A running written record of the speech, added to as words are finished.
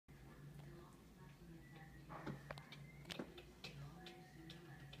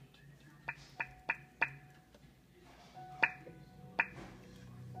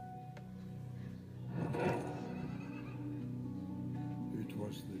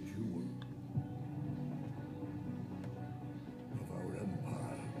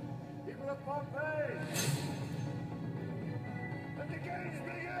Pompeii! Let the games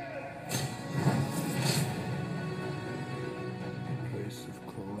begin! Place of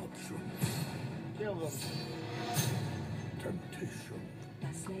corruption. Kill them. Temptation.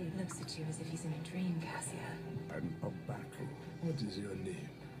 That slave looks at you as if he's in a dream, Cassia. And a battle. What is your name?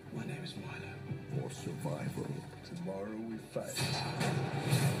 My name is Milo. For survival. Tomorrow we fight.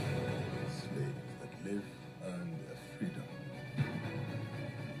 Slaves that live earn their freedom.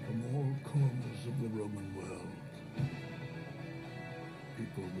 From all corners of the Roman world,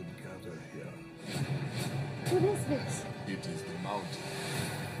 people would gather here. What is this? It is the mountain.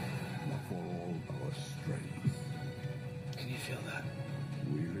 For all our strength. Can you feel that?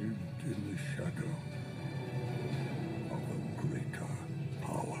 We lived in the shadow of a greater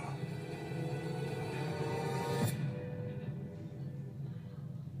power.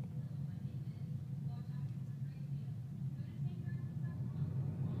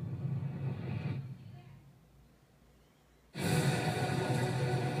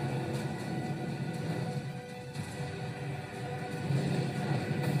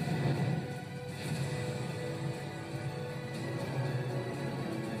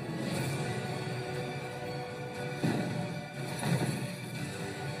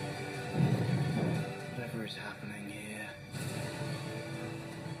 Whatever is happening here,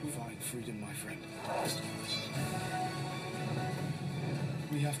 find freedom, my friend.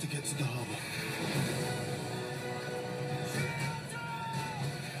 We have to get to the harbor.